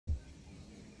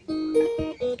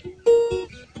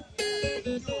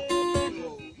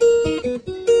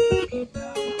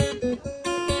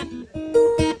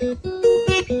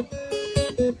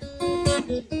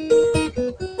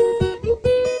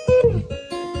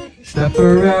Step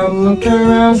around, look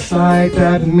around, sight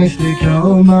that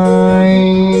mystical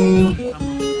mind.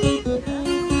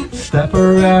 Step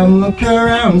around, look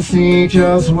around, see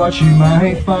just what you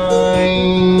might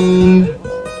find.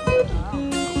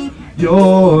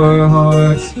 Your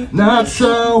heart's not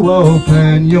so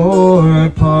open,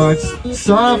 your parts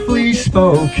softly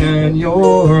spoken,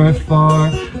 you're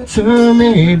far to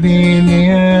me be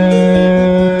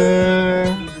near.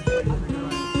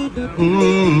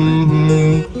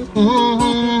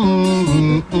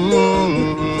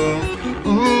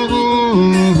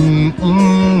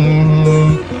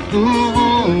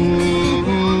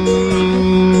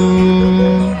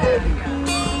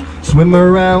 Swim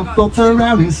around, float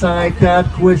around inside that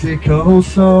quizzical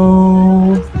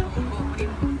soul.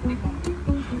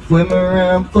 Swim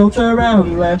around, float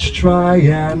around, let's try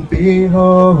and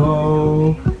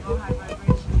behold.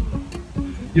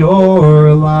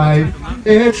 Your life,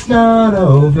 it's not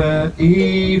over,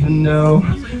 even though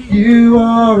you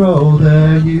are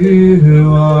older,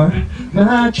 you are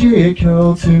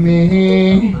magical to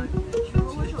me.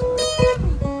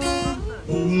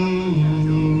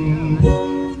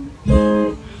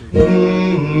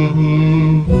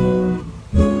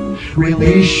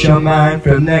 Release your mind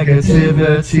from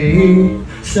negativity.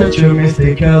 Set your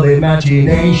mystical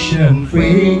imagination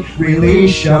free.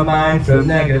 Release your mind from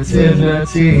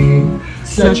negativity.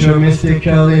 Set your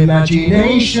mystical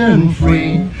imagination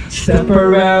free. Step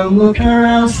around, look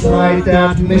around, slide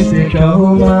that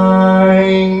mystical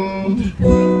mind.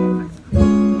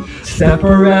 Step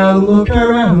around, look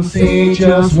around, see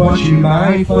just what you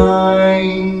might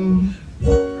find.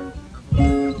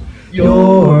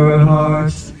 Your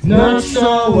heart's not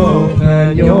so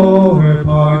open, your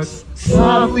parts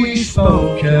softly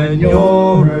spoken,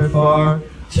 you're far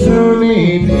to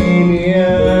me be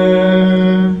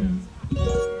near.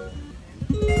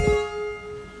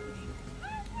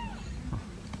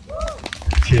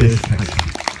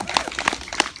 Cheers.